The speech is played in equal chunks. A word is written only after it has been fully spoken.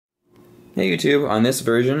Hey YouTube, on this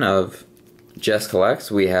version of Jess Collects,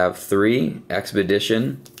 we have 3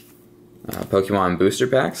 Expedition Pokemon booster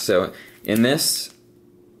packs. So in this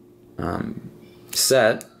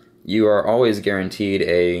set, you are always guaranteed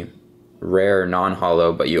a rare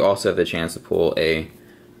non-holo, but you also have the chance to pull a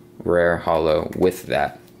rare holo with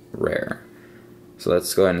that rare. So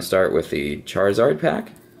let's go ahead and start with the Charizard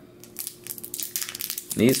pack.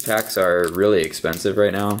 These packs are really expensive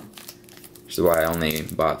right now, which is why I only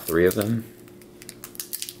bought 3 of them.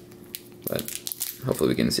 But hopefully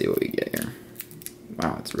we can see what we get here.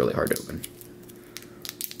 Wow, it's really hard to open.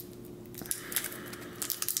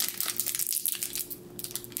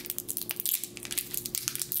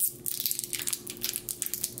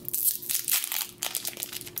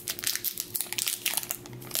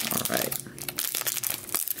 Alright.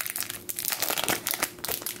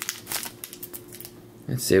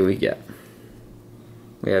 Let's see what we get.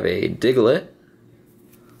 We have a Diglett,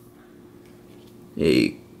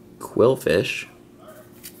 a Qwilfish,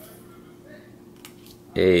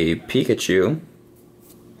 a Pikachu,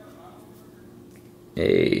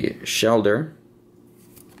 a Shellder,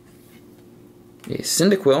 a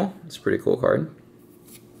Cyndaquil, it's a pretty cool card,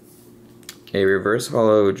 a Reverse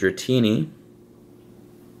Holo Dratini,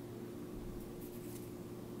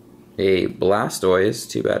 a Blastoise,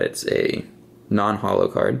 too bad it's a non-holo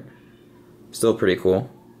card, still pretty cool,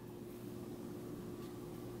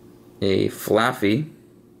 a Flaffy,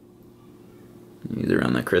 he's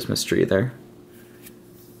around the Christmas tree there,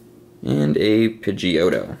 and a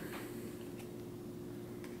Pidgeotto.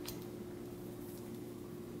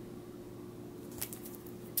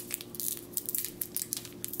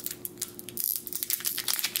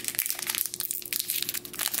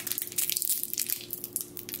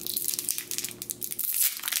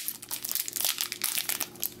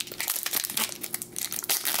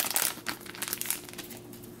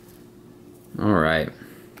 Alright,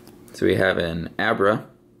 so we have an Abra,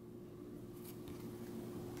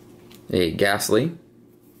 a Ghastly,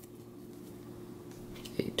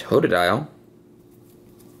 a Totodile,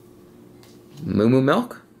 Moo Moo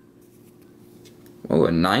Milk, oh, a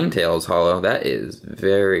Ninetales holo, that is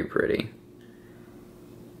very pretty.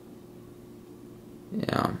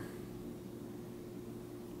 Yeah,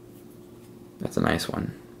 that's a nice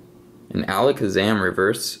one. An Alakazam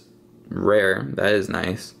reverse rare, that is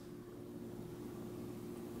nice.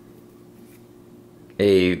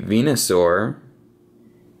 A Venusaur,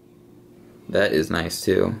 that is nice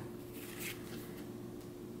too.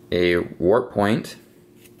 A Warp Point,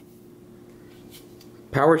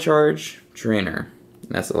 Power Charge, Trainer.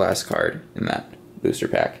 That's the last card in that booster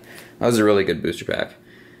pack. That was a really good booster pack.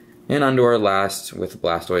 And on to our last with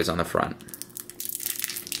Blastoise on the front.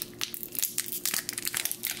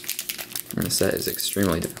 And the set is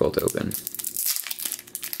extremely difficult to open.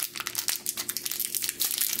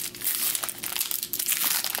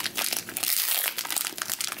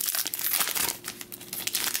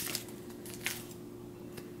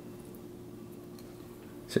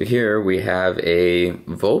 So here we have a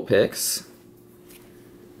Vulpix,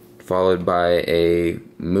 followed by a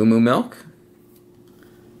Moo Moo Milk.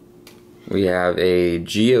 We have a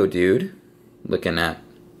Geodude, looking at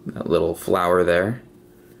that little flower there.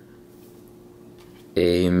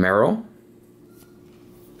 A Meryl.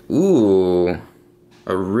 Ooh,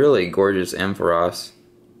 a really gorgeous Ampharos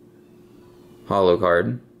holo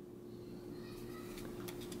card.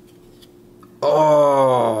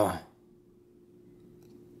 Oh!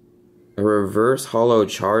 A reverse holo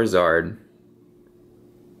Charizard.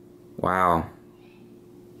 Wow.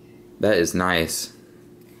 That is nice.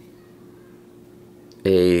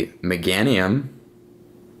 A Meganium,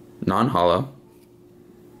 non-holo.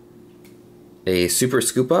 A Super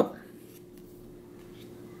Scoop Up.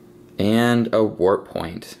 And a Warp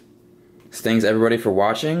Point. So thanks everybody for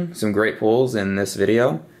watching. Some great pulls in this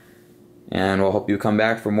video. And we'll hope you come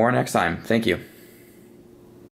back for more next time. Thank you.